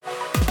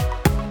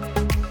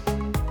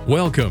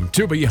Welcome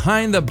to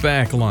Behind the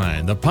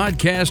Backline, the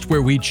podcast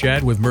where we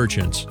chat with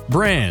merchants,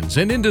 brands,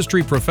 and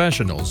industry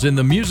professionals in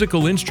the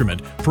musical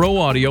instrument, pro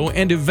audio,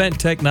 and event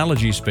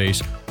technology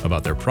space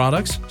about their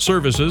products,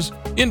 services,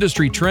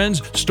 industry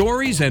trends,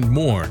 stories, and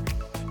more.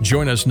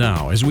 Join us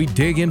now as we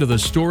dig into the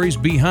stories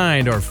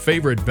behind our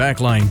favorite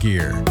backline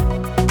gear.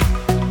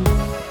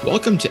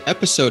 Welcome to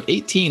episode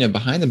 18 of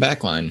Behind the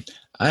Backline.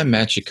 I'm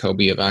Matt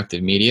Jacoby of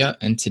Octave Media,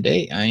 and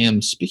today I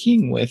am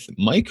speaking with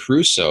Mike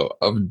Russo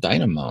of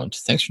Dynamount.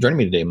 Thanks for joining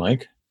me today,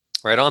 Mike.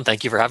 Right on.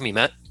 Thank you for having me,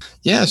 Matt.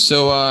 Yeah.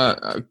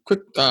 So,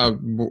 quick,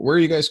 where are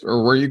you guys,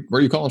 or where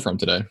are you calling from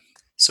today?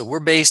 So we're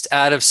based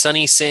out of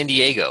sunny San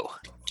Diego.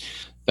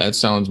 That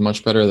sounds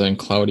much better than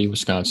cloudy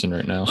Wisconsin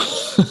right now.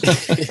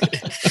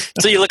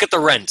 So you look at the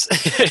rent,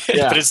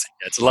 Yeah. But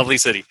it's a lovely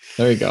city.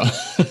 There you go.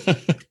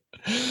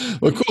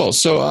 Well, cool.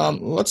 So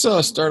let's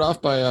start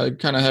off by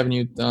kind of having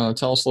you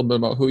tell us a little bit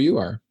about who you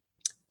are.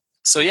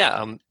 So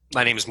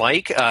my name is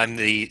Mike. I'm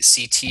the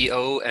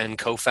CTO and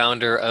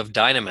co-founder of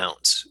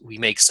Dynamount. We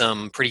make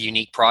some pretty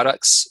unique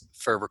products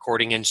for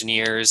recording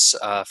engineers,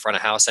 front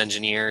of house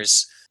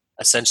engineers.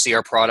 Essentially,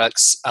 our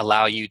products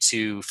allow you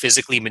to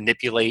physically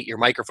manipulate your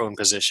microphone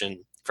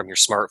position from your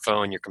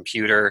smartphone, your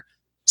computer,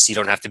 so you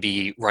don't have to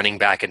be running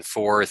back and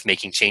forth,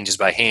 making changes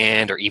by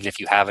hand, or even if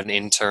you have an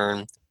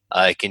intern,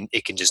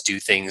 it can just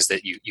do things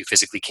that you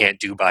physically can't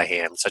do by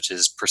hand, such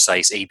as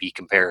precise A/B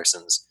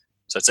comparisons.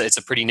 So it's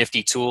a pretty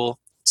nifty tool.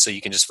 So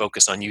you can just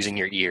focus on using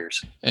your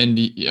ears. And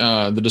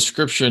the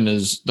description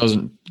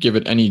doesn't give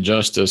it any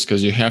justice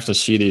because you have to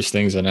see these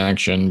things in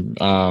action.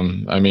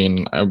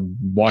 I'm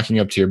walking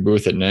up to your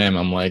booth at NAMM.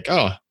 I'm like,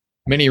 oh,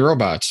 mini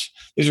robots.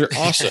 These are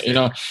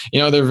awesome.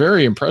 They're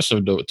very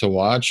impressive to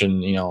watch,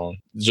 and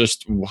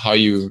just how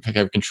you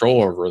have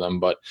control over them.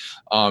 But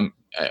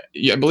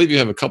I believe you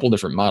have a couple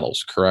different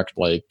models, correct?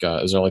 Like,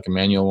 is there like a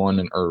manual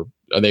one, or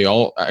are they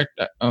all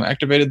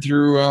activated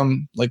through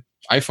like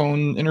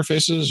iPhone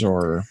interfaces,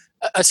 or?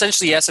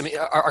 Essentially, yes. I mean,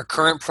 our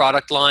current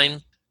product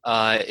line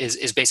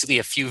is basically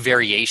a few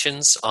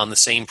variations on the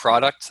same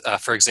product.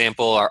 For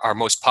example, our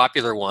most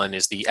popular one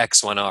is the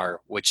X1R,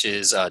 which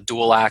is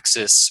dual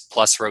axis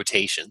plus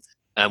rotation.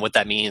 And what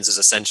that means is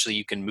essentially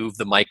you can move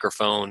the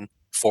microphone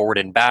forward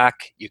and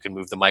back. You can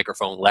move the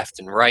microphone left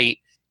and right.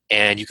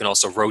 And you can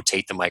also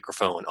rotate the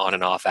microphone on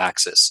and off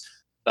axis.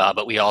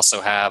 But we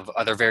also have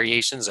other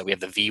variations. We have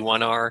the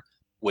V1R,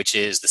 which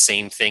is the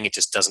same thing. It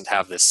just doesn't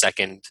have the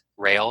second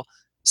rail.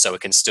 So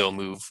it can still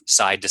move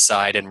side to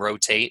side and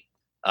rotate.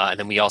 And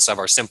then we also have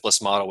our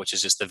simplest model, which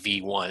is just the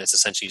V1. It's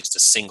essentially just a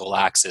single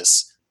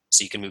axis.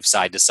 So you can move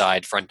side to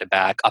side, front to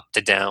back, up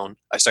and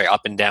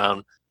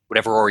down,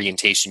 whatever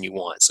orientation you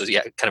want. So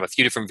yeah, kind of a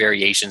few different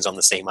variations on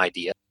the same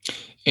idea.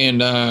 And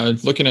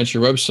looking at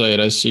your website,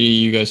 I see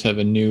you guys have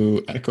a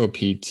new Echo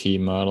PT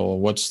model.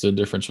 What's the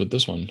difference with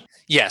this one?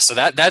 Yeah, so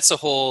that's a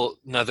whole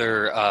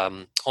nother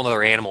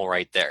animal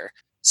right there.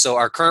 So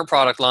our current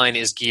product line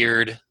is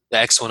geared, the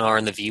X1R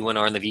and the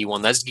V1R and the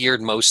V1, that's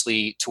geared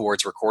mostly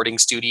towards recording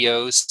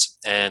studios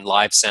and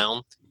live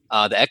sound.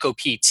 The Echo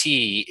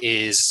PT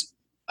is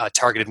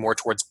targeted more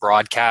towards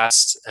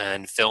broadcast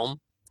and film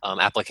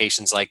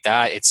applications like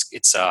that.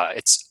 It's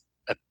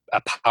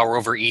a power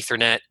over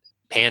Ethernet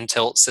pan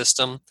tilt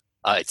system.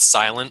 It's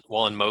silent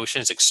while in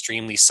motion. It's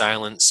extremely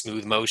silent,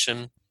 smooth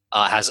motion.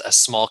 Has a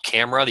small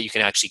camera that you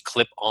can actually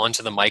clip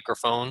onto the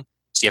microphone,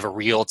 so you have a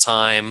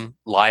real-time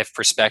live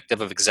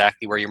perspective of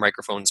exactly where your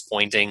microphone's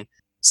pointing.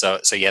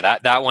 So yeah,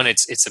 that one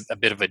it's a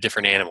bit of a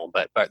different animal,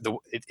 but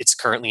it's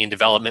currently in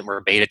development. We're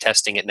beta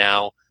testing it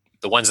now.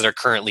 The ones that are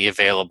currently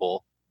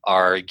available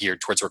are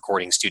geared towards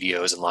recording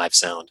studios and live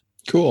sound.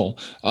 Cool.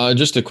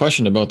 Just a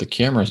question about the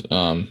camera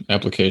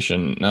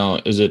application. Now,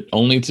 is it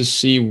only to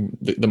see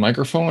the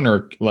microphone,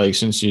 or like,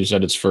 since you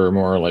said it's for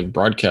more like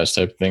broadcast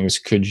type things,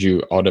 could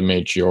you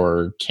automate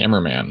your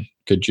cameraman?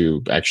 Could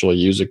you actually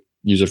use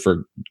it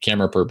for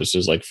camera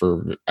purposes, like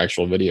for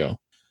actual video?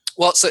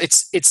 Well, so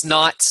it's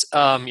not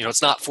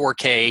it's not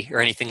 4K or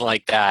anything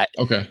like that.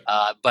 Okay.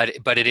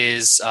 But it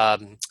is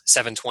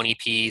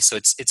 720p, so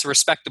it's a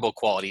respectable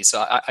quality.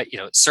 So I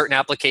certain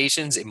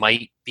applications it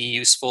might be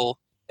useful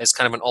as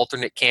kind of an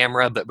alternate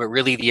camera, but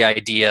really the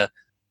idea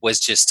was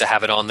just to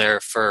have it on there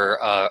for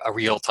a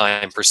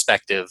real-time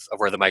perspective of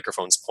where the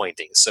microphone's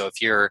pointing. So if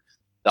you're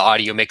the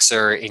audio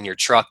mixer in your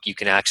truck, you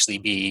can actually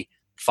be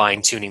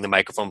fine-tuning the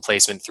microphone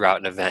placement throughout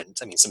an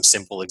event. I mean, some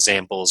simple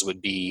examples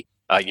would be,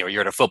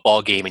 you're at a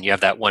football game and you have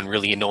that one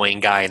really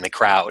annoying guy in the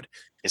crowd.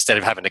 Instead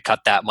of having to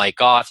cut that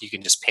mic off, you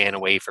can just pan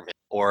away from it.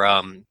 Or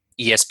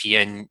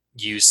ESPN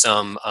used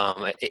some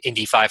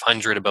Indy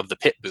 500 above the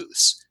pit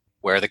booths,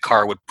 where the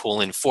car would pull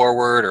in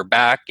forward or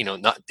back.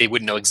 They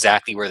wouldn't know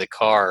exactly where the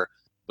car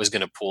was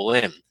going to pull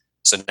in.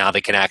 So now they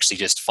can actually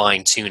just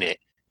fine tune it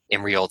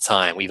in real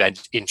time. We've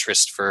had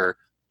interest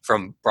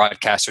from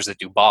broadcasters that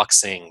do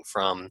boxing,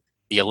 from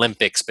the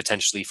Olympics,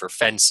 potentially for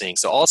fencing.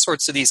 So all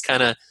sorts of these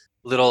kind of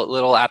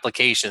little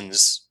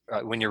applications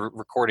when you're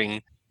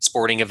recording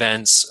sporting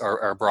events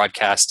or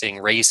broadcasting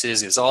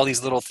races. Is all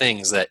these little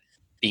things that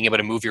being able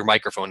to move your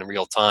microphone in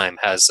real time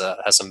has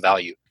some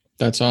value.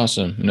 That's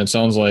awesome. And it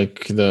sounds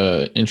like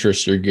the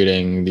interest you're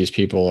getting, these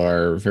people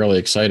are fairly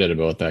excited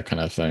about that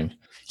kind of thing.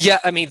 Yeah,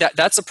 I mean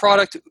that's a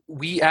product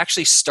we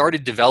actually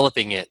started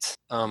developing it.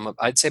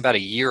 I'd say about a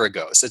year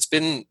ago. So it's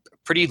been a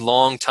pretty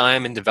long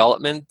time in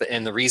development,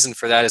 and the reason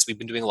for that is we've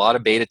been doing a lot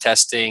of beta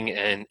testing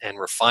and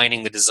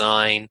refining the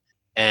design,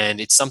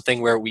 and it's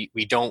something where we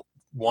don't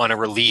want to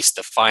release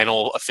the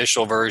final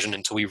official version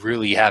until we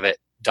really have it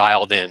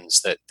dialed in,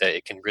 so that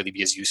it can really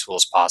be as useful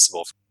as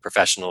possible for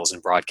professionals in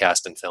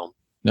broadcast and film.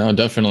 No,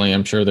 definitely.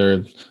 I'm sure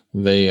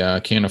they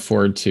can't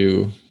afford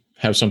to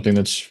have something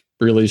that's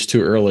released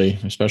too early,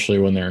 especially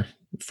when they're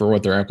for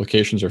what their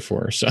applications are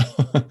for. So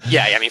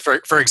yeah, I mean,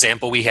 for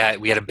example, we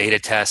had a beta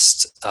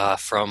test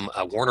from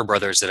Warner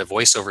Brothers at a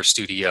voiceover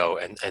studio,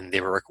 and they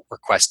were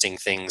requesting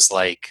things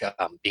like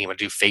being able to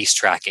do face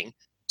tracking.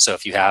 So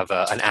if you have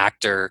an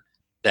actor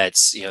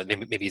that's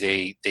maybe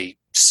they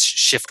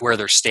shift where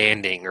they're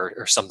standing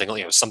or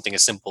something, something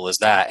as simple as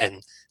that,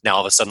 and now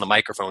all of a sudden the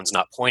microphone's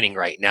not pointing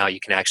right, now you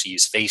can actually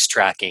use face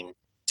tracking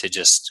to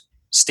just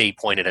stay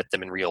pointed at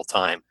them in real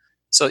time.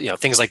 So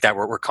things like that,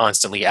 we're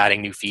constantly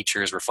adding new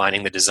features,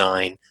 refining the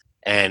design,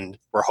 and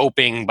we're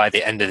hoping by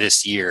the end of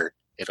this year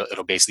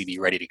it'll basically be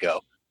ready to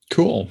go.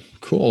 Cool.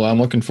 I'm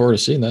looking forward to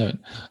seeing that.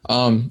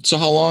 So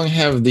how long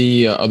have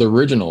the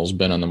originals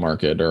been on the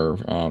market, or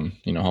how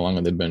long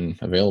have they been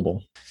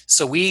available?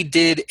 So we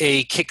did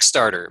a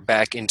Kickstarter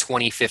back in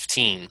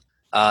 2015.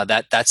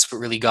 That's what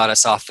really got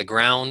us off the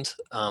ground.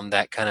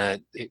 That kind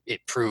of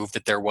it proved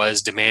that there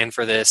was demand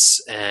for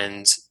this,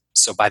 and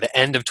so by the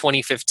end of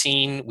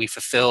 2015, we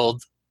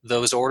fulfilled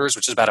those orders,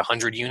 which is about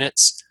 100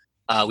 units.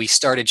 We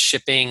started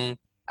shipping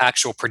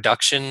actual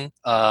production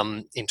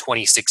in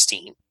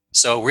 2016.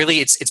 So really,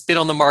 it's been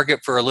on the market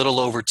for a little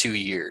over 2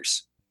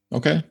 years.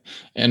 Okay.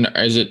 And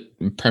is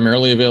it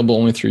primarily available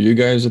only through you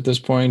guys at this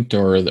point,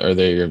 or are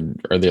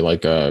they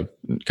like a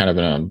kind of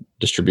in a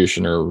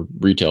distribution or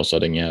retail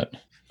setting yet?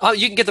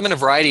 You can get them in a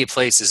variety of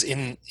places.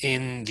 In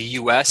the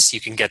U.S., you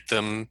can get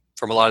them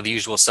from a lot of the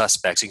usual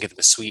suspects. You can get them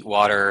at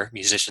Sweetwater,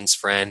 Musician's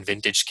Friend,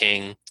 Vintage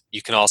King.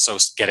 You can also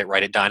get it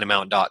right at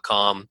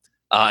Dynamount.com.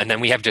 And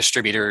then we have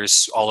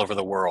distributors all over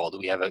the world.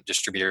 We have a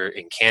distributor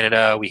in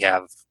Canada. We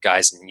have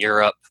guys in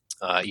Europe,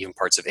 even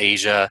parts of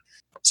Asia.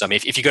 So I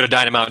mean, if you go to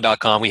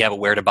Dynamount.com, we have a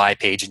where to buy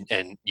page,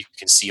 and you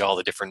can see all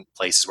the different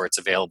places where it's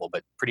available,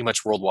 but pretty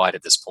much worldwide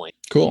at this point.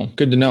 Cool.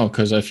 Good to know,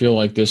 because I feel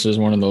like this is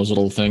one of those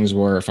little things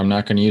where if I'm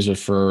not going to use it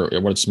for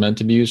what it's meant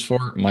to be used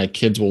for, my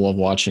kids will love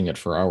watching it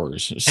for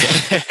hours.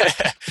 So.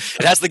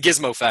 It has the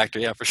gizmo factor,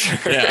 yeah, for sure.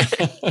 Yeah.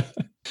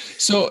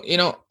 So,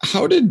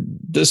 how did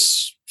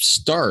this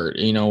start?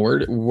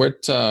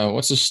 What's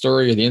the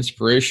story or the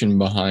inspiration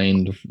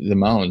behind the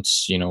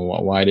mounts?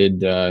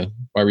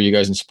 Why were you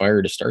guys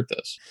inspired to start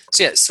this?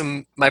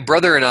 So my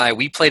brother and I,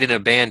 we played in a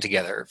band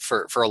together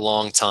for a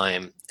long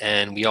time,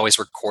 and we always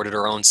recorded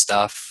our own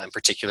stuff. In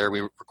particular,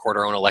 we record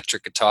our own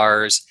electric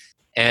guitars,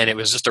 and it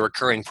was just a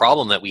recurring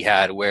problem that we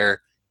had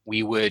where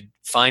we would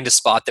find a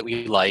spot that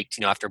we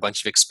liked. After a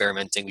bunch of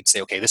experimenting, we'd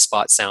say, okay, this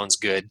spot sounds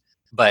good,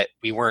 but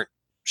we weren't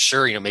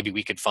sure, maybe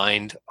we could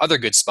find other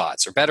good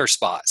spots or better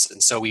spots.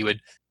 And so we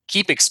would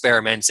keep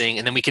experimenting,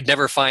 and then we could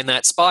never find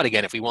that spot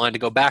again if we wanted to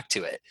go back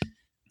to it.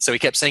 So we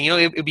kept saying,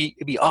 it'd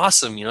be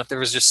awesome, if there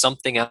was just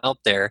something out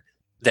there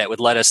that would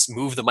let us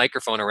move the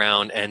microphone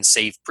around and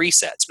save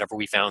presets. Whenever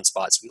we found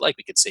spots we liked,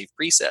 we could save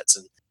presets.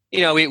 And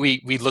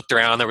we looked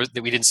around,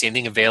 we didn't see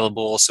anything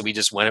available, so we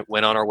just went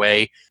on our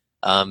way,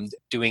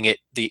 doing it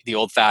the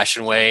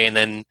old-fashioned way. And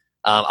then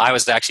I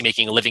was actually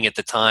making a living at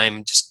the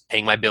time, just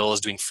paying my bills,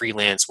 doing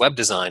freelance web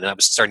design, and I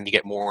was starting to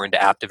get more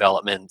into app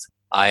development.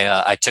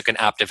 I took an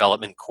app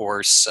development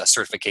course, a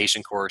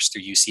certification course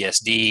through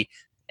UCSD,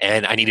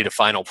 and I needed a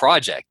final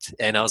project.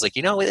 And I was like,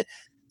 that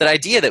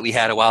idea that we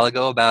had a while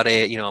ago about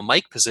a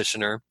mic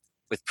positioner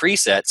with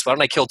presets, why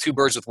don't I kill two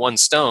birds with one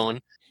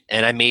stone?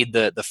 And I made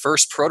the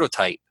first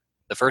prototype.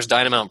 The first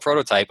Dynamount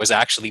prototype was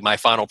actually my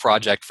final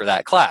project for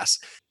that class.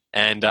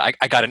 And I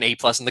got an A+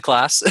 in the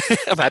class,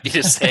 I'm happy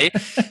to say.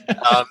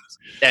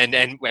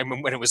 And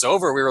when it was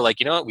over, we were like,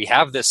 we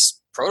have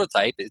this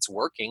prototype, it's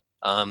working.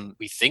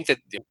 We think that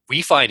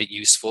we find it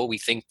useful. We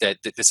think that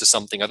this is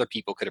something other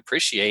people could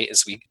appreciate.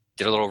 As we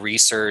did a little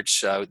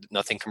research,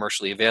 nothing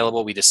commercially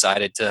available, we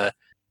decided to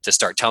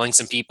start telling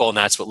some people, and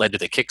that's what led to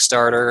the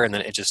Kickstarter. And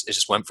then it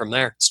just went from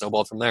there,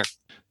 snowballed from there.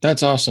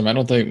 That's awesome. I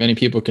don't think many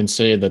people can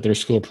say that their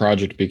school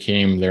project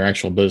became their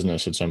actual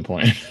business at some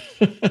point.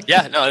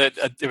 Yeah, no,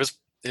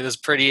 it was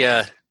pretty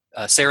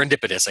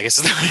serendipitous, I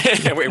guess.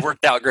 It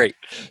worked out great.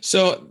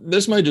 So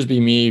this might just be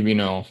me,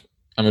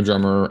 I'm a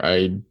drummer.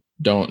 I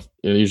don't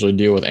usually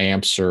deal with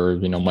amps or,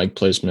 mic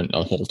placement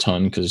a whole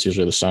ton because it's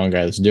usually the sound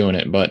guy that's doing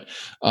it. But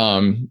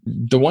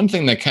the one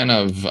thing that kind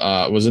of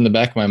was in the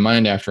back of my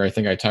mind after I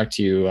think I talked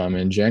to you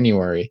in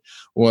January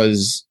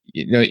was,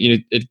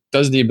 it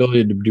does the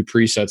ability to do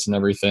presets and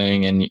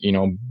everything and,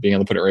 being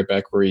able to put it right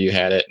back where you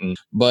had it.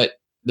 But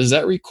does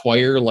that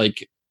require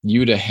like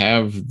you to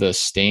have the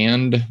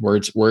stand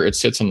where it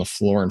sits on the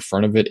floor in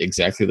front of it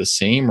exactly the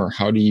same, or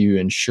how do you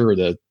ensure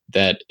that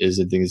that is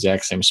at the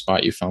exact same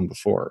spot you found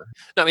before?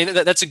 No, I mean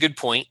that's a good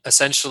point.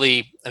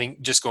 Essentially, I mean,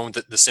 just going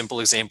with the simple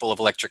example of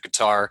electric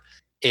guitar,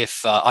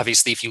 if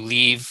obviously if you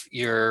leave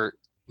your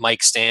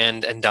mic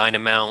stand and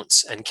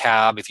Dynamount and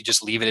cab, if you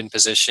just leave it in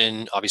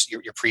position, obviously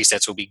your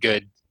presets will be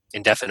good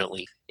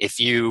indefinitely. If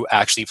you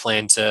actually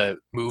plan to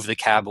move the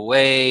cab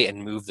away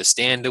and move the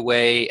stand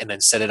away and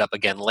then set it up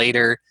again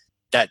later,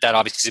 that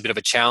obviously is a bit of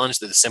a challenge.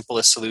 That the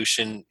simplest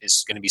solution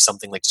is going to be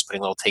something like just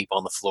putting a little tape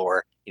on the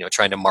floor,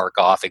 trying to mark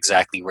off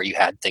exactly where you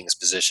had things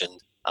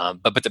positioned.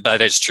 But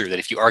that is true that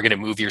if you are going to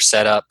move your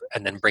setup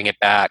and then bring it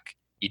back,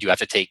 you do have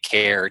to take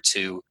care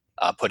to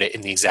put it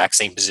in the exact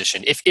same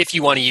position if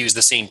you want to use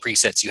the same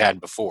presets you had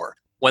before.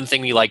 One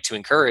thing we like to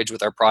encourage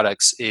with our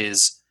products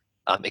is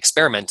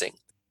experimenting,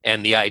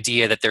 and the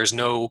idea that there's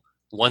no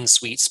one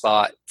sweet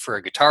spot for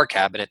a guitar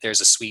cabinet.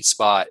 There's a sweet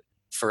spot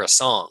for a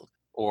song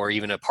or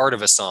even a part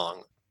of a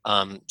song.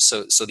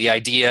 So the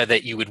idea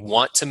that you would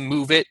want to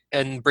move it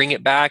and bring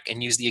it back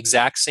and use the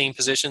exact same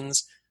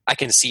positions, I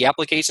can see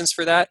applications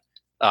for that,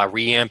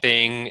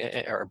 reamping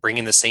or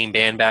bringing the same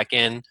band back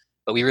in.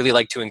 But we really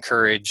like to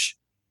encourage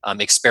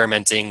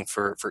experimenting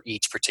for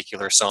each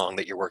particular song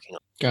that you're working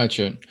on.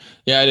 Gotcha.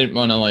 Yeah, I didn't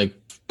want to like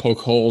poke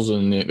holes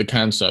in the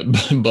concept,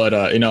 but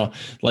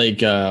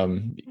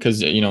because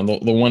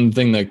the one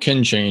thing that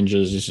can change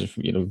is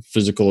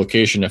physical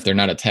location. If they're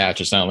not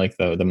attached, it's not like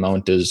the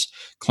mount is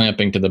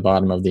clamping to the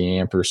bottom of the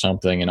amp or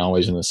something and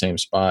always in the same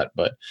spot.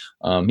 But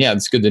yeah,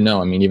 it's good to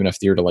know. I mean, even if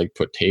you were to like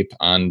put tape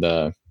on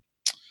the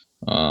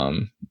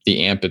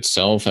amp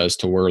itself as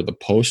to where the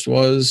post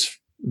was,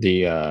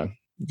 yeah,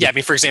 I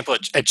mean, for example,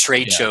 at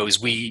trade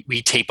shows, we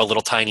tape a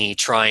little tiny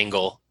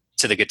triangle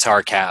to the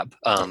guitar cab,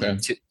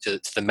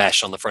 to the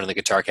mesh on the front of the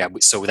guitar cab.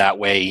 So that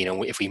way,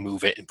 if we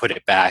move it and put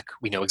it back,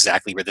 we know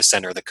exactly where the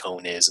center of the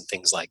cone is and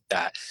things like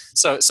that.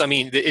 So I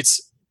mean,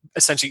 it's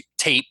essentially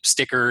tape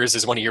stickers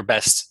is one of your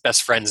best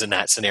friends in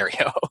that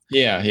scenario.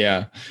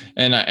 Yeah.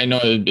 And I know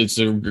it's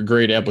a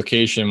great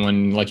application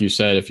when, like you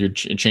said, if you're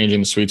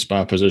changing the sweet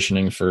spot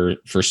positioning for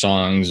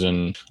songs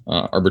and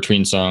or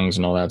between songs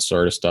and all that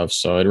sort of stuff.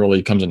 So it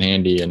really comes in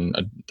handy in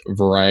a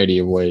variety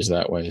of ways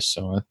that way.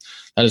 So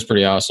that is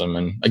pretty awesome.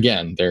 And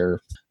again,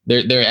 they're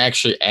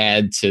actually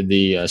add to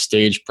the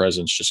stage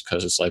presence just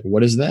because it's like,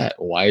 what is that?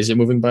 Why is it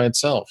moving by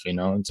itself?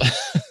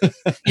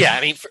 Yeah,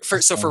 I mean,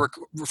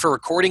 for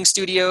recording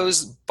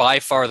studios, by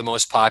far the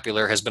most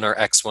popular has been our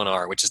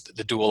X1R, which is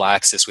the dual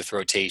axis with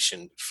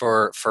rotation.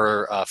 For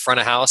front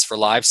of house for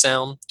live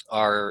sound,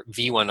 our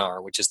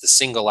V1R, which is the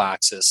single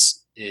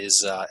axis,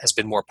 has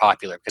been more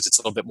popular because it's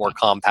a little bit more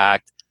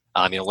compact.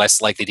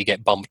 Less likely to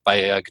get bumped by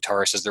a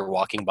guitarist as they're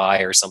walking by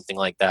or something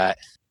like that.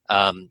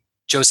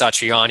 Joe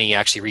Satriani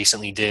actually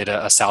recently did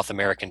a South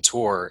American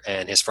tour,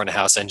 and his front of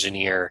house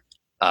engineer,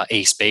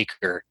 Ace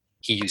Baker,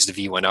 he used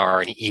the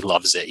V1R and he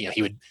loves it.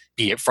 He would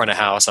be at front of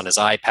house on his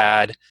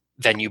iPad,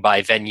 venue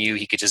by venue.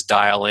 He could just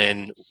dial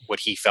in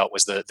what he felt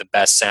was the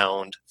best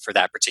sound for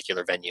that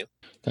particular venue.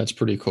 That's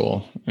pretty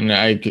cool. And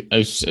I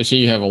see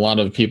you have a lot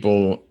of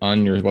people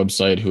on your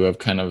website who have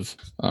kind of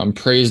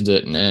praised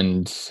it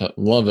and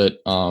love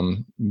it.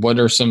 What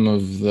are some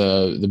of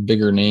the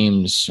bigger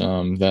names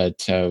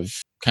that have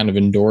kind of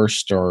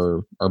endorsed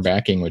or are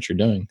backing what you're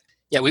doing?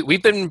 Yeah,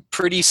 we've been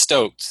pretty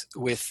stoked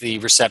with the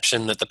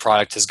reception that the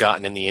product has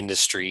gotten in the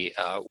industry.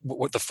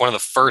 One of the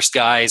first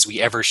guys we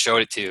ever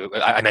showed it to,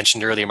 I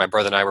mentioned earlier, my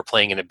brother and I were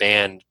playing in a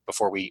band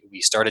before we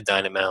started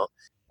Dynamount,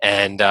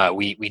 and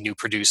we knew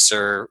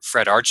producer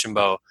Fred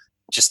Archambault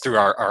just through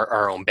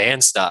our own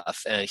band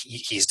stuff.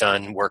 He's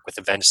done work with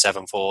Avenged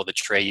Sevenfold,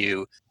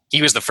 Atreyu.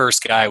 He was the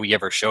first guy we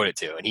ever showed it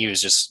to, and he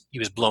was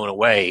blown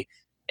away.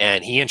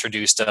 And he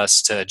introduced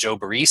us to Joe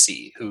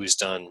Barresi, who's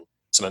done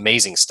some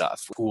amazing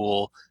stuff.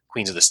 Cool,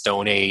 Queens of the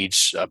Stone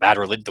Age, Bad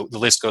Religion, the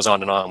list goes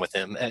on with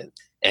him.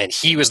 And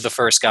he was the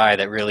first guy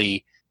that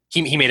really,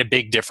 he made a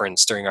big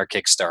difference during our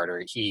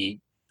Kickstarter.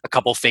 A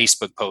couple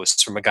Facebook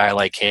posts from a guy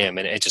like him,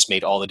 and it just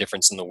made all the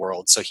difference in the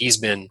world. So he's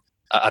been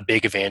a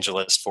big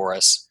evangelist for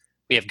us.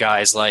 We have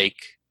guys like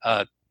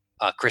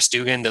Chris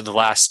Dugan, the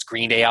last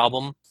Green Day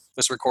album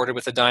was recorded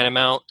with the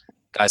Dynamount.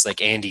 Guys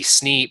like Andy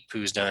Sneap,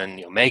 who's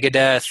done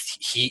Megadeth,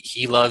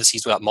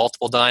 he's got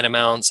multiple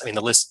Dynamounts. I mean,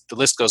 the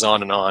list goes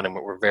on, and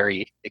we're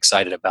very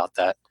excited about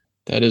that.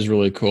 That is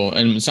really cool.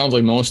 And it sounds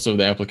like most of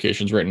the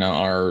applications right now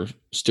are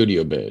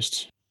studio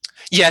based.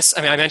 Yes,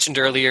 I mean, I mentioned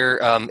earlier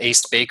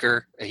Ace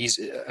Baker. He's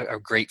a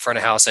great front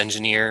of house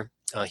engineer.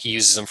 He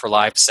uses them for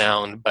live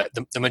sound, but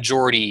the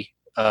majority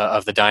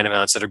of the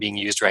Dynamounts that are being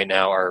used right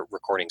now are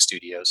recording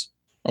studios.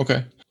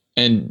 Okay.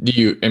 And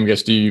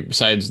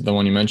besides the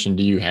one you mentioned,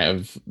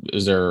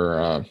 is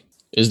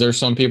there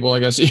some people, I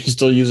guess,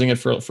 still using it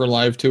for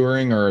live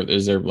touring, or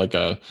is there like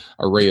a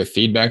array of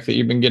feedback that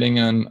you've been getting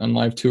on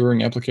live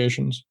touring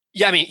applications?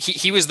 Yeah, I mean,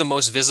 he was the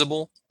most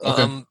visible,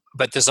 okay.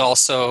 But there's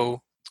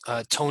also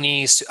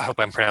Tony, I hope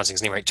I'm pronouncing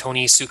his name right,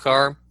 Tony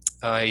Sukar.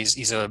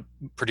 He's a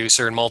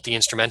producer and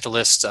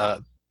multi-instrumentalist.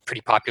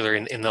 pretty popular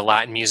in the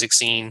Latin music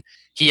scene.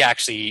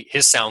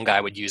 His sound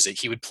guy would use it.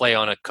 He would play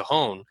on a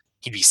cajon.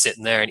 He'd be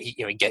sitting there and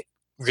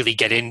he'd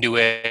get into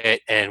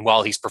it. And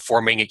while he's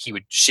performing it, he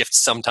would shift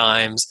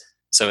sometimes.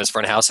 So his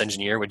front of house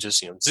engineer would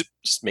just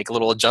just make a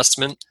little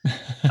adjustment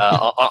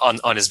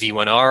on his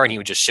V1R, and he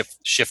would just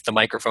shift the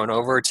microphone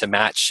over to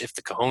match if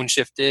the cajon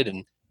shifted.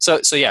 And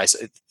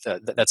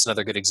that's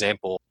another good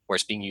example where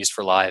it's being used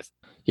for live.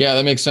 Yeah,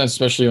 that makes sense,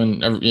 especially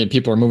when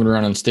people are moving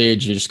around on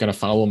stage. You just got to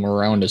follow them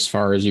around as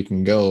far as you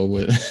can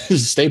go.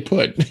 Stay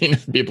put.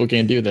 People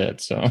can't do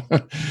that. So,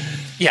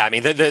 yeah, I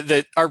mean,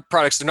 our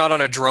products are not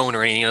on a drone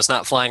or anything. It's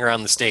not flying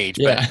around the stage,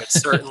 yeah. but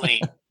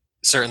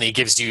certainly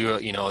gives you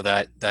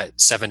that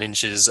 7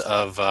 inches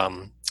of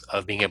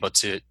being able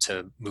to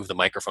move the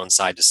microphone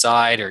side to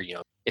side, or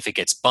if it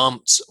gets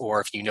bumped,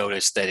 or if you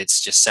notice that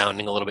it's just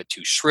sounding a little bit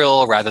too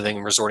shrill, rather than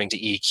resorting to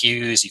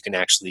EQs, you can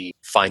actually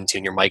fine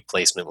tune your mic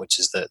placement, which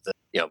is the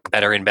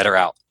better in, better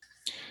out.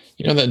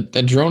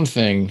 That drone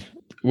thing,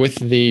 with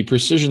the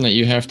precision that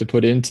you have to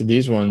put into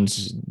these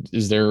ones,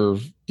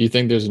 do you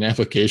think there's an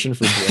application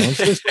for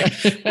drones?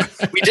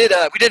 We did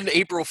an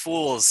April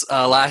Fool's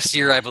last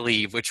year, I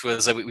believe, which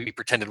was we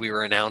pretended we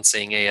were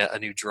announcing a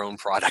new drone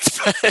product.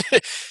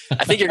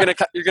 I think you're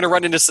gonna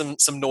run into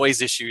some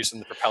noise issues from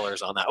the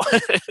propellers on that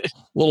one. A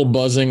little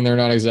buzzing. They're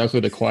not exactly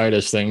the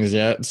quietest things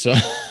yet. So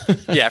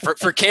yeah,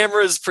 for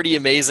cameras, pretty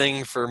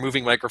amazing. For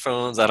moving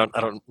microphones,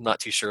 I'm not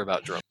too sure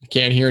about drones.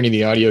 Can't hear any of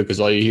the audio because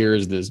all you hear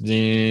is this.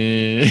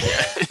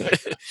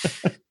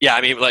 Yeah,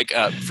 I mean,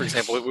 for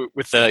example,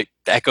 with the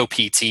Echo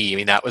PT, I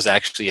mean, that was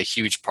actually a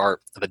huge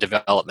part of the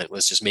development,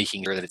 was just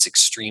making sure that it's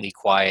extremely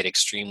quiet,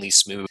 extremely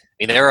smooth. I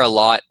mean, there are a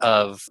lot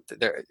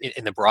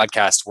in the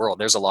broadcast world,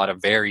 there's a lot of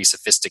very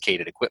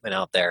sophisticated equipment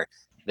out there.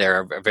 There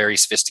are very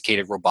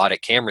sophisticated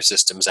robotic camera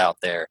systems out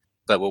there.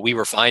 But what we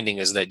were finding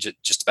is that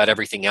just about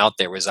everything out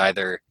there was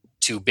either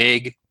too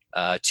big,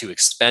 too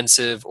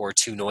expensive, or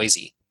too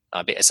noisy.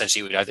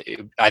 Essentially, it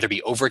would either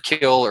be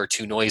overkill or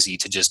too noisy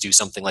to just do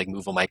something like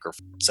move a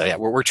microphone. So yeah,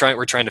 we're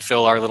trying to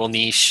fill our little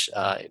niche.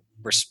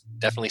 We're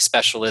definitely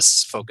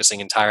specialists focusing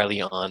entirely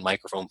on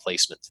microphone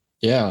placement.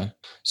 Yeah.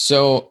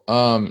 So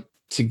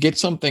to get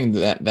something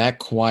that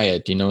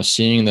quiet,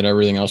 seeing that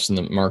everything else in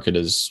the market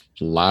is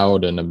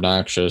loud and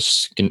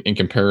obnoxious in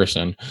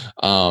comparison,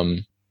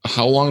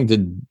 how long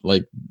did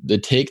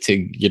it take to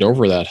get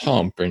over that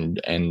hump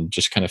and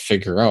just kind of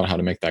figure out how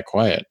to make that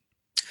quiet?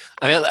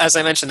 I mean, as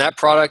I mentioned, that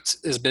product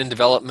has been in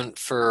development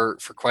for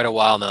quite a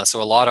while now.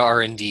 So a lot of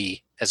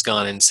R&D has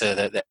gone into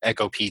the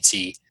Echo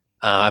PT.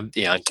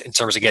 In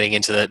terms of getting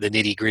into the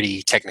nitty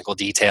gritty technical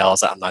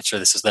details, I'm not sure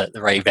this is the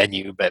right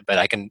venue, but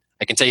I can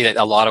tell you that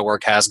a lot of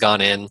work has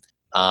gone in.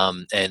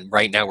 And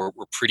right now we're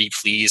pretty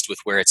pleased with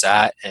where it's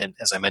at. And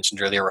as I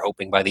mentioned earlier, we're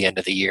hoping by the end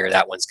of the year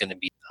that one's going to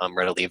be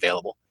readily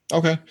available.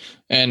 Okay.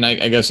 And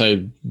I guess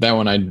you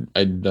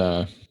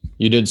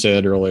did say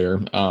that earlier,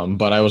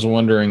 but I was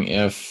wondering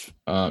if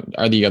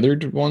are the other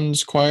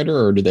ones quieter,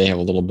 or do they have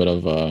a little bit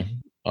of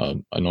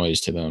a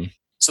noise to them?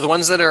 So the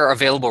ones that are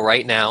available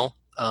right now,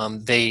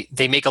 they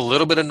make a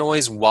little bit of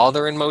noise while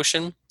they're in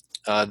motion.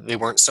 They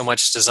weren't so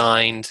much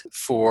designed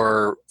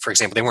for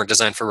example, they weren't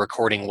designed for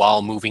recording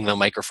while moving the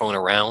microphone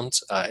around.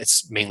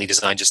 It's mainly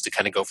designed just to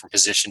kind of go from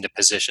position to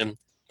position.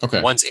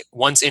 Okay.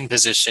 Once in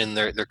position,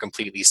 they're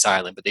completely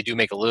silent, but they do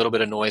make a little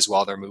bit of noise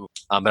while they're moving.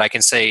 But I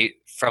can say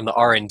from the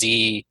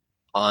R&D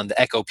on the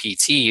Echo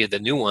PT, the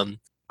new one,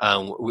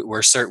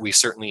 we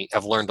certainly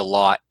have learned a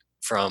lot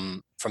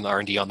from the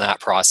R&D on that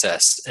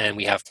process, and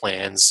we have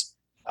plans.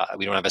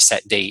 We don't have a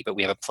set date, but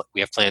we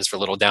have plans for a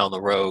little down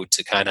the road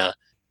to kind of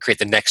create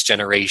the next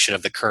generation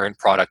of the current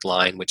product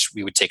line, which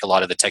we would take a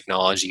lot of the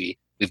technology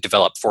we've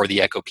developed for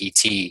the Echo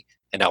PT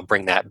and now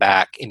bring that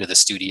back into the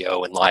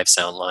studio and live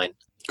sound line.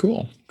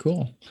 Cool.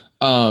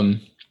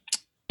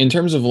 In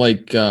terms of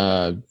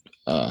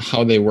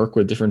how they work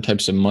with different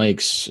types of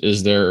mics,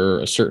 is there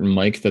a certain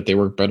mic that they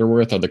work better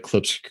with? Are the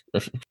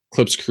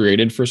clips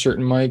created for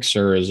certain mics,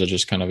 or is it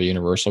just kind of a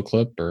universal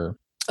clip? Or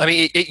I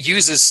mean, it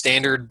uses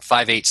standard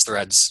 5/8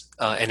 threads,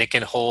 and it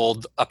can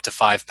hold up to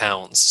 5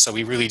 pounds. So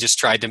we really just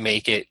tried to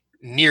make it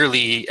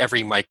nearly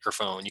every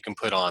microphone you can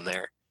put on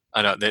there.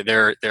 I know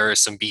there are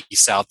some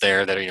beasts out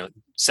there that are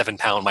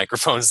 7-pound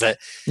microphones that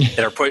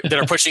are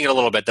pushing it a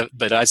little bit.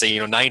 But I'd say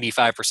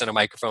 95% of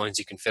microphones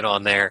you can fit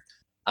on there.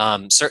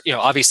 So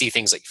obviously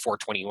things like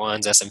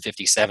 421s,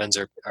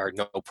 SM57s are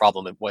no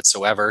problem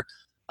whatsoever.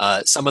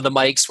 Some of the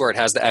mics where it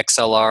has the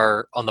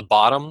XLR on the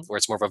bottom, where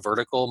it's more of a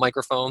vertical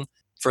microphone,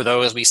 for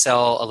those we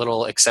sell a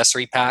little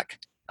accessory pack.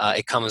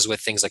 It comes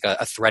with things like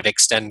a thread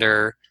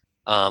extender,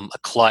 a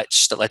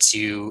clutch that lets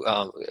you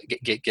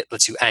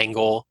lets you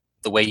angle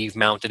the way you've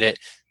mounted it.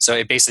 So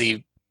it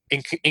basically,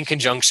 in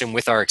conjunction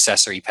with our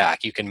accessory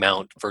pack, you can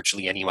mount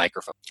virtually any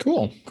microphone.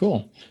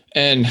 Cool.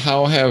 And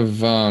how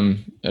have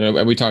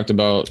we talked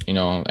about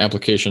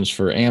applications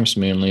for amps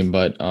mainly,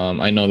 but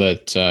I know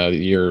that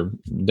your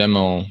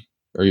demo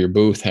or your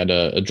booth had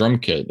a drum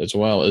kit as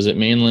well. Is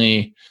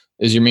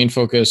your main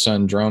focus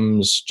on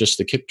drums just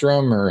the kick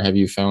drum, or have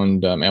you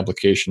found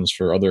applications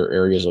for other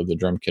areas of the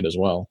drum kit as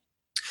well?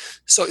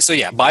 So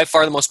yeah, by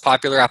far the most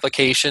popular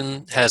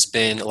application has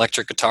been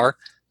electric guitar,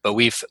 but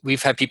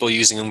we've had people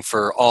using them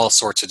for all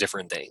sorts of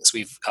different things.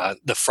 We've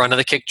the front of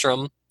the kick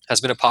drum has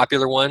been a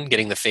popular one,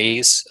 getting the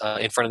phase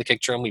in front of the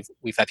kick drum.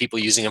 We've had people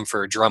using them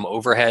for drum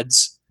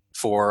overheads,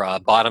 for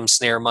bottom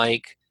snare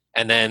mic,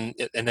 and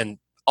then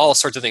all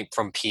sorts of things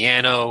from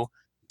piano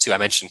to, I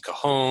mentioned,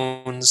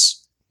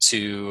 cajones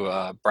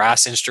to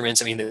brass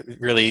instruments. I mean,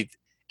 really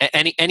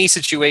any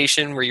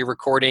situation where you're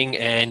recording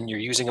and you're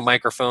using a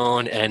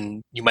microphone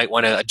and you might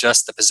want to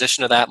adjust the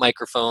position of that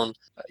microphone,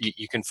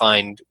 you can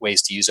find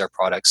ways to use our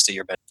products to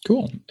your benefit.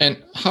 Cool.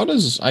 And how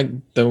does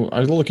I'm a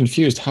little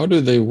confused. How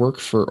do they work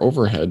for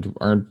overhead?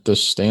 Aren't the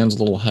stands a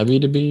little heavy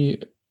to be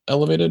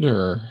elevated,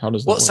 or how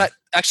does that Well, work? it's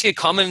actually a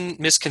common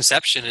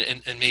misconception,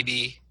 and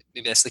maybe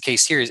that's the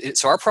case here.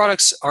 So our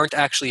products aren't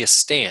actually a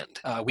stand.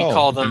 We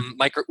call them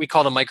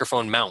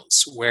microphone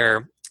mounts,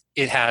 where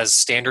it has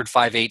standard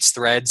 5/8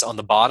 threads on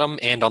the bottom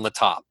and on the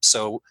top.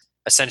 So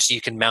essentially,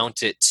 you can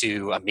mount it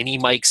to a mini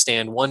mic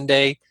stand one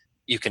day.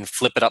 You can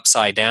flip it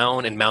upside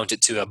down and mount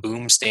it to a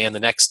boom stand the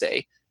next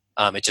day.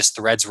 It just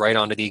threads right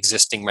onto the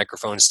existing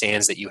microphone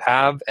stands that you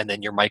have, and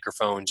then your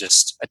microphone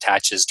just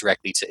attaches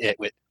directly to it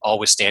with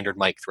standard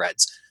mic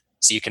threads.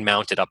 So you can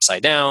mount it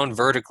upside down,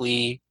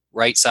 vertically,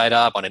 right side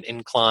up, on an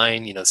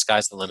incline. The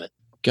sky's the limit.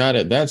 Got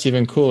it. That's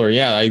even cooler.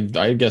 Yeah, I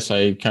guess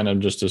I kind of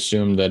just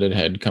assumed that it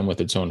had come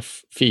with its own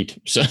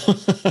feet. So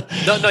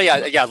No,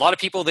 yeah. A lot of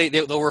people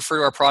they'll refer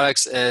to our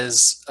products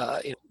as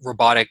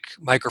robotic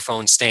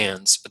microphone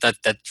stands, but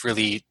that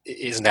really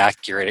isn't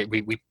accurate.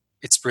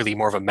 It's really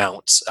more of a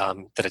mount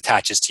that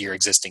attaches to your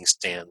existing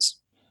stands.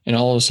 And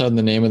all of a sudden,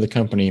 the name of the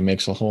company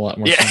makes a whole lot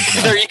more sense.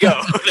 Yeah, there you go.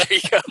 There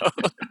you go.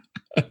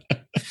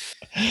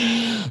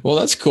 Well,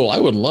 that's cool. I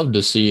would love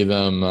to see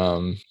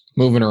them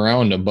moving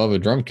around above a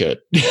drum kit.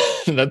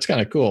 That's kind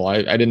of cool.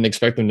 I didn't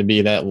expect them to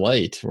be that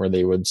light where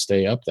they would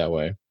stay up that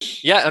way.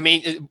 Yeah, I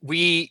mean,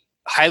 we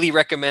highly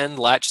recommend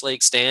Latch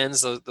Lake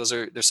stands.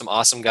 There's some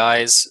awesome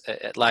guys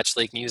at Latch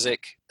Lake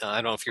Music. I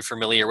don't know if you're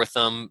familiar with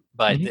them,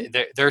 but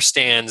their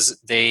stands,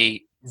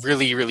 they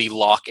really, really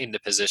lock into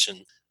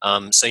position.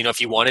 So,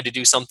 if you wanted to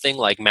do something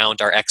like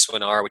mount our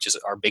X1R, which is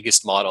our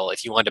biggest model,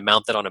 if you wanted to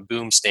mount that on a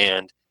boom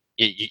stand,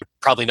 you're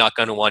probably not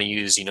going to want to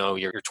use,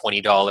 your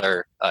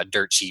 $20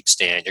 dirt cheap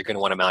stand. You're going to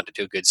want to mount it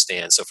to a good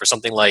stand. So for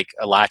something like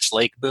a Latch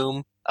Lake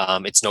boom,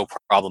 it's no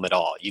problem at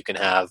all. You can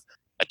have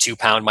a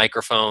 2-pound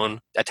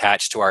microphone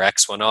attached to our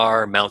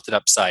X1R, mounted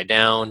upside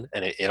down,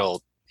 and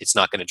it's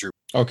not going to droop.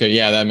 Okay,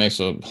 yeah, that makes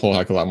a whole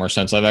heck of a lot more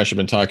sense. I've actually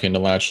been talking to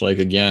Latch Lake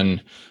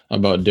again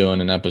about doing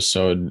an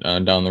episode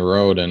down the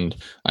road, and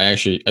I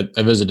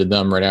visited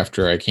them right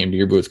after I came to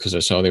your booth because I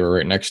saw they were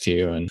right next to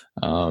you, and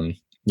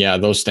yeah,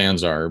 those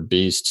stands are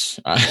beasts.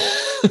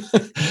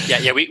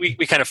 Yeah, we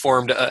kind of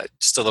formed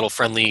just a little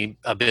friendly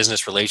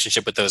business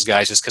relationship with those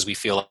guys just because we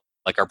feel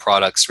like our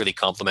products really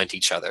complement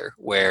each other,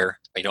 where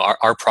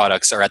our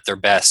products are at their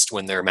best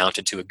when they're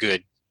mounted to a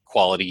good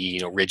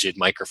quality, rigid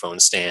microphone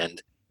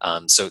stand.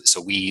 So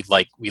we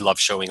love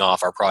showing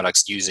off our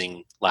products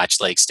using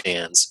Latch Lake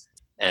stands,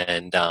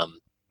 and I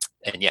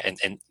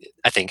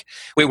think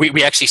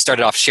we actually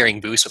started off sharing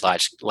booths with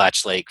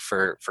Latch Lake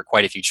for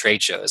quite a few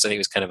trade shows. I think it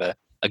was kind of a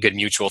good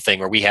mutual thing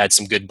where we had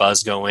some good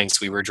buzz going, so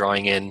we were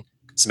drawing in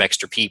some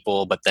extra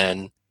people, but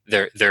then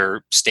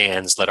their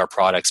stands let our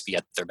products be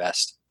at their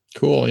best.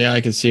 Cool. Yeah,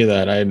 I can see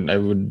that.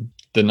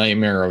 The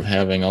nightmare of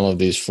having all of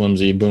these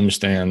flimsy boom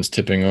stands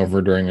tipping over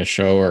during a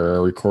show or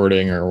a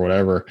recording or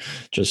whatever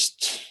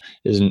just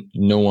isn't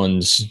no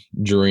one's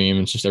dream.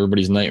 It's just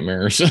everybody's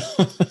nightmare. So.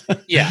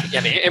 Yeah. I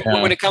mean,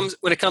 when it comes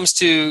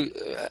to,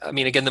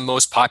 again, the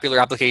most popular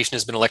application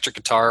has been electric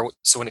guitar.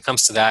 So when it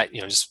comes to that,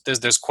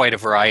 there's quite a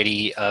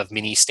variety of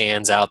mini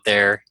stands out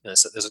there.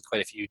 So there's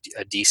quite a few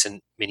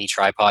decent mini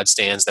tripod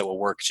stands that will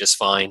work just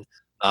fine.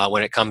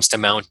 When it comes to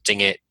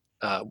mounting it,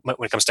 when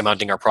it comes to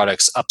mounting our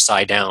products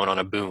upside down on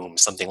a boom,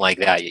 something like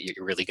that,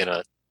 you're really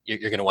gonna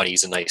want to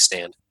use a nice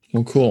stand.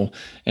 Well, cool.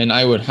 And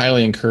I would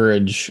highly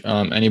encourage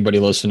anybody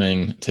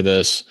listening to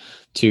this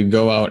to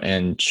go out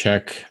and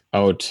check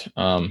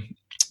them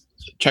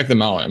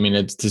out. I mean,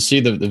 it's to see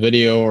the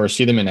video or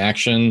see them in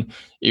action.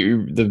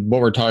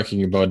 What we're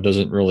talking about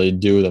doesn't really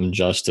do them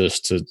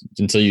justice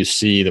until you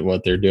see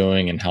what they're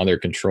doing and how they're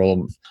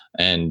controlled.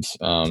 And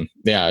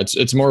yeah,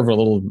 it's more of a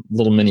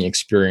little mini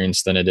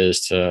experience than it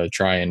is to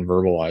try and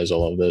verbalize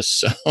all of this.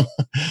 So.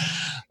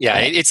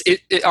 Yeah,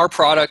 our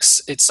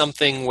products. It's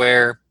something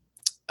where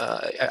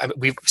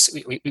we've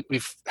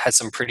had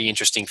some pretty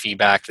interesting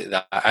feedback.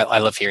 I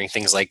love hearing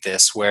things like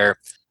this where.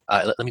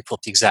 Let me pull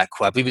up the exact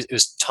quote. I believe it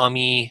was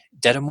Tommy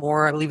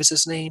Dedamore, I believe is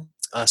his name.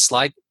 He's a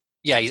slide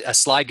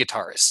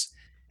guitarist.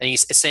 And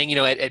he's saying,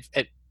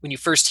 when you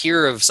first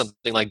hear of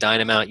something like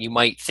Dynamount, you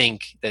might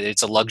think that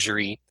it's a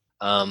luxury.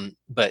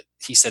 But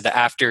he said that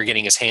after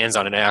getting his hands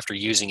on it and after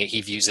using it, he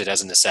views it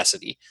as a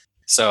necessity.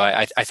 So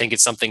I think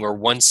it's something where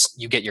once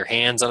you get your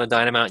hands on a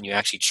Dynamount and you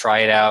actually try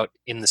it out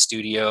in the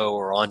studio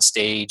or on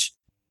stage,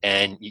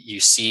 and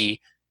you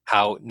see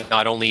how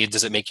not only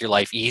does it make your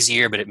life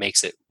easier, but it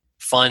makes it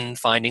fun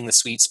finding the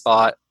sweet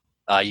spot.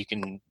 You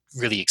can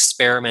really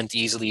experiment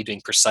easily,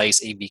 doing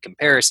precise A/B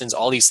comparisons,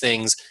 all these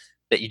things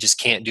that you just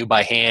can't do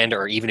by hand,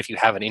 or even if you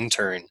have an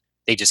intern,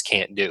 they just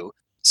can't do.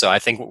 So I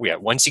think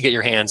once you get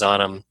your hands on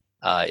them,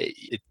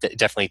 it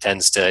definitely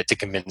tends to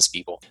convince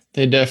people.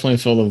 They definitely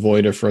fill the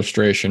void of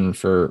frustration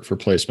for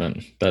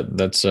placement.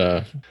 That's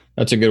a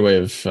good way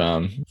of,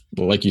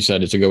 like you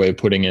said, it's a good way of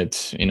putting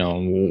it.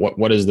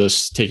 What is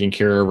this taking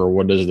care of, or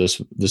what does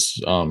this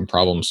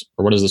problems,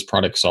 or what does this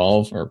product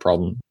solve, or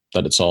problem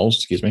that it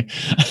solves? Excuse me.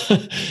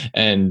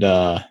 And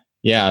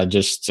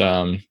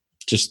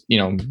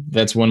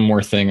that's one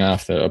more thing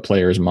off a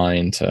player's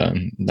mind,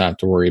 not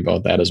to worry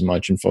about that as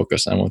much and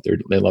focus on what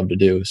they love to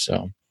do.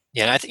 So.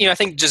 Yeah, I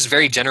think just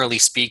very generally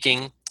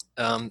speaking,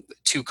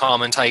 two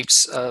common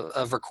types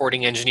of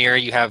recording engineer.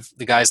 You have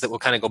the guys that will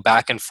kind of go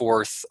back and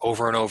forth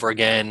over and over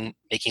again,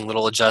 making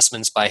little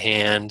adjustments by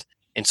hand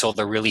until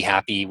they're really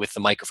happy with the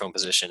microphone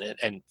position.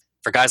 And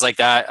for guys like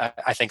that,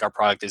 I think our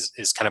product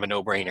is kind of a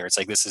no-brainer. It's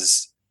like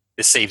this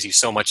saves you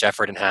so much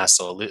effort and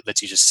hassle. It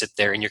lets you just sit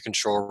there in your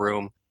control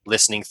room,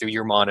 listening through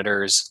your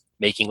monitors,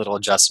 making little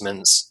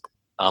adjustments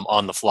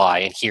on the fly,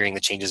 and hearing the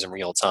changes in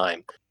real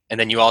time. And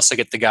then you also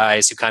get the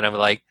guys who kind of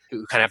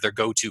have their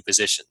go-to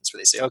positions, where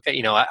they say,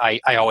 okay,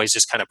 I always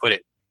just kind of put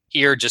it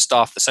here, just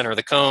off the center of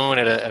the cone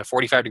at a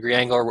 45-degree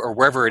angle, or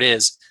wherever it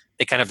is.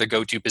 They kind of have their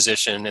go-to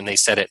position, and they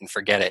set it and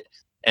forget it.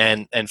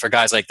 And for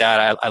guys like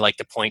that, I like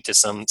to point to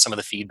some of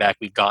the feedback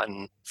we've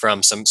gotten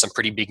from some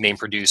pretty big name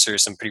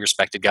producers, some pretty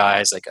respected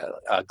guys, like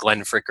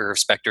Glenn Fricker of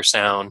Spectre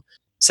Sound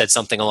said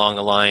something along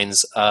the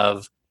lines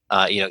of,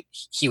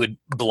 he would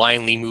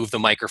blindly move the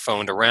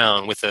microphone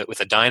around with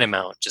a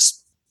Dynamount, just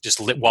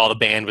while the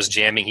band was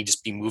jamming. He'd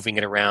just be moving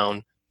it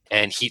around,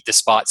 and the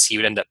spots he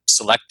would end up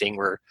selecting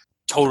were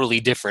totally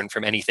different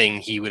from anything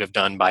he would have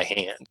done by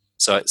hand.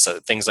 So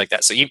things like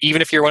that. So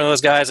even if you're one of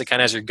those guys that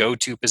kind of has your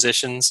go-to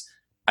positions,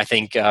 I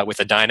think with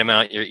a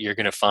Dynamount, you're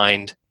going to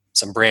find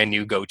some brand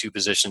new go-to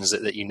positions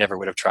that you never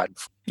would have tried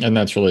before. And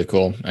that's really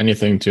cool.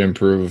 Anything to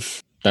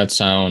improve that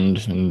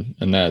sound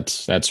and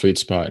that sweet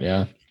spot.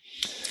 Yeah.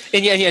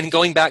 And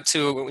going back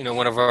to,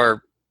 one of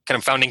our kind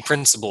of founding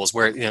principles,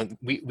 where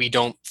we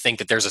don't think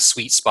that there's a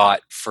sweet spot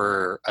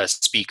for a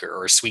speaker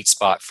or a sweet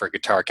spot for a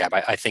guitar cab.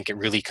 I think it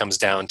really comes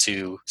down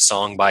to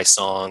song by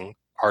song,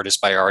 artist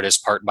by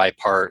artist, part by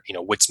part,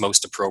 what's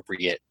most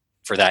appropriate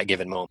for that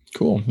given moment.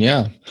 Cool.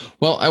 Yeah.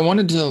 Well, I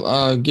wanted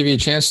to give you a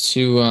chance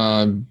to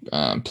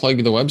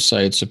plug the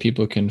website so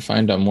people can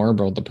find out more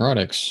about the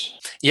products.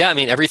 Yeah. I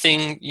mean,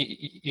 everything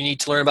you need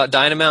to learn about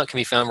Dynamount can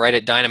be found right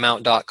at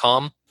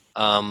dynamount.com.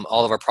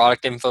 All of our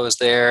product info is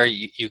there.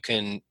 You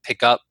can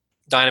pick up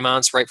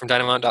Dynamounts right from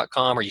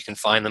dynamount.com, or you can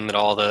find them at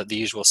all the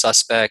usual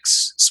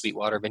suspects,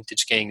 Sweetwater,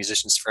 Vintage King,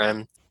 Musician's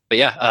Friend. But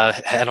yeah,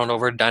 head on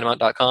over to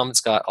dynamount.com.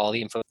 It's got all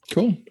the info.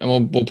 Cool.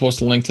 And we'll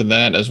post a link to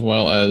that, as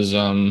well as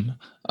some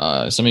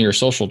of your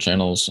social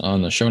channels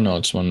on the show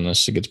notes when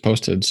this gets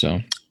posted. So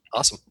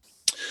awesome.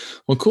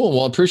 Well, cool.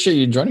 Well, I appreciate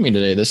you joining me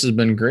today. This has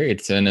been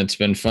great, and it's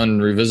been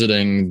fun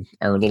revisiting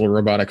our little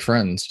robotic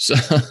friends. So.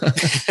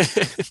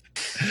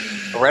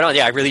 Right on.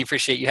 Yeah, I really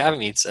appreciate you having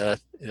me. It's a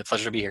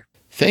pleasure to be here.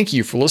 Thank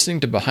you for listening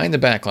to Behind the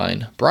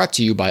Backline, brought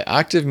to you by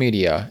Octave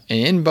Media, an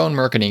inbound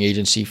marketing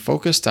agency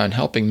focused on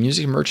helping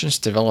music merchants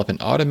develop an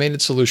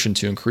automated solution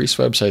to increase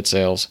website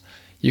sales.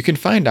 You can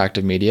find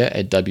Octave Media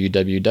at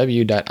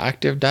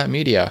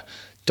www.octave.media.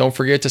 Don't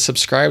forget to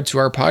subscribe to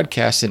our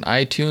podcast in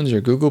iTunes or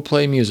Google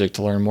Play Music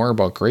to learn more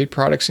about great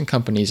products and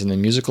companies in the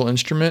musical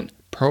instrument,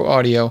 pro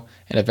audio,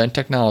 and event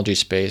technology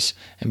space,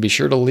 and be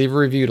sure to leave a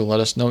review to let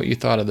us know what you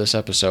thought of this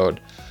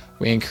episode.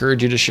 We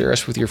encourage you to share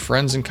us with your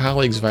friends and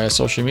colleagues via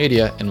social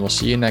media, and we'll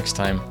see you next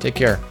time. Take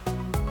care.